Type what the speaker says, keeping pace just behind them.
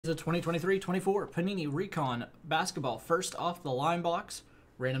The 2023-24 Panini Recon Basketball first off the line box,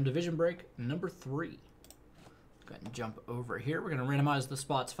 random division break number 3. Go ahead and jump over here. We're going to randomize the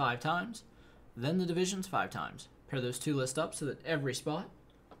spots 5 times, then the divisions 5 times. Pair those two lists up so that every spot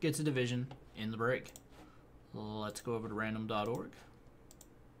gets a division in the break. Let's go over to random.org.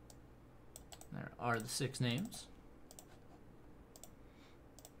 There are the 6 names.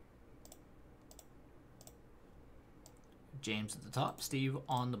 James at the top, Steve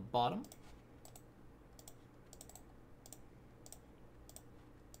on the bottom.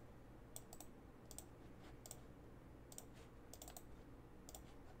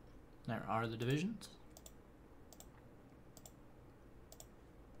 There are the divisions.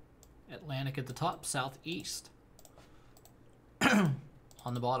 Atlantic at the top, Southeast on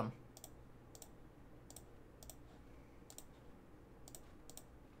the bottom.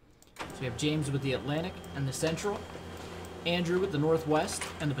 So we have James with the Atlantic and the Central. Andrew with the Northwest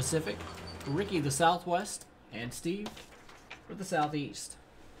and the Pacific, Ricky the Southwest, and Steve with the Southeast.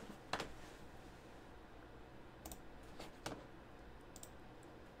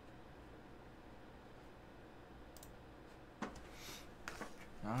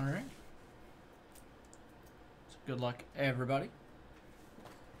 All right. So good luck, everybody.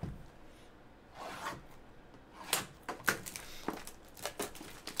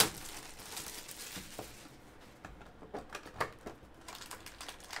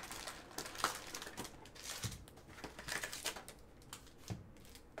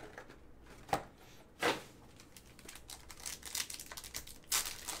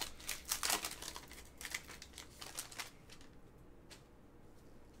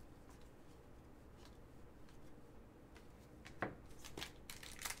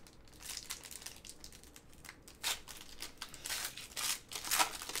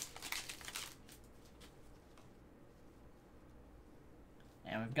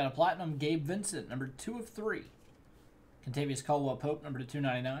 And we've got a Platinum Gabe Vincent, number 2 of 3. Contavious Caldwell Pope, number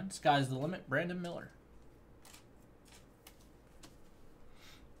 299. Sky's the Limit, Brandon Miller.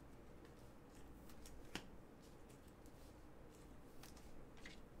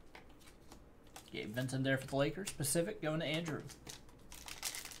 Gabe Vincent there for the Lakers. Pacific going to Andrew.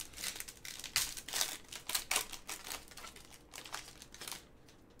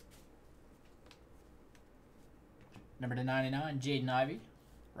 Number 299, Jaden Ivey.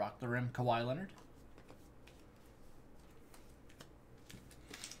 Rock the Rim, Kawhi Leonard.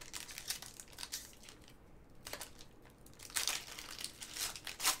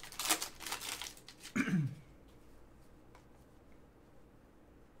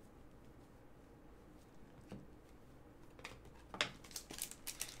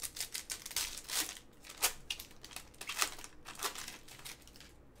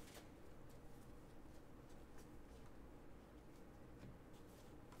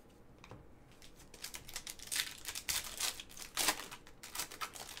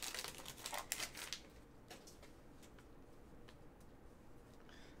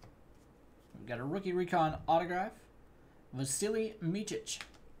 We've got a rookie recon autograph. Vasily Micic.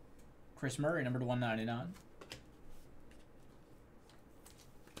 Chris Murray, number 199.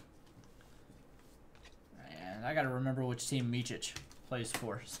 And I got to remember which team Micic plays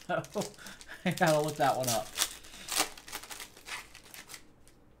for, so I got to look that one up.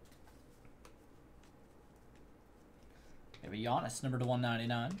 We have a Giannis, number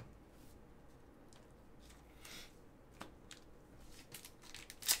 199.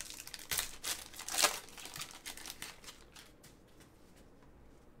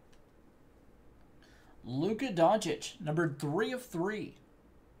 Luka Doncic, number 3 of 3.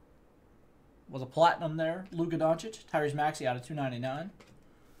 Was a platinum there. Luka Doncic. Tyrese Maxey out of 299.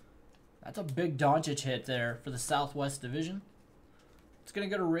 That's a big Doncic hit there for the Southwest Division. It's going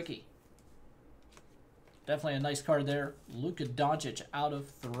to go to Ricky. Definitely a nice card there. Luka Doncic out of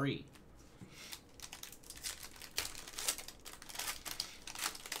 3.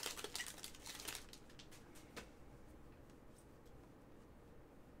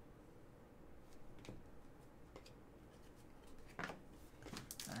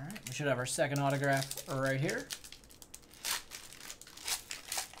 We should have our second autograph right here.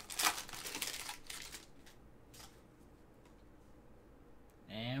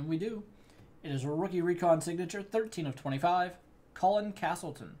 And we do. It is a rookie recon signature, 13 of 25, Colin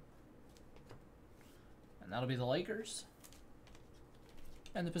Castleton. And that'll be the Lakers.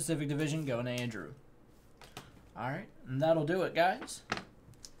 And the Pacific Division going to Andrew. Alright, and that'll do it, guys.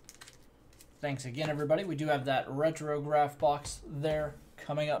 Thanks again, everybody. We do have that retrograph box there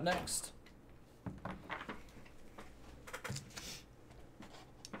coming up next.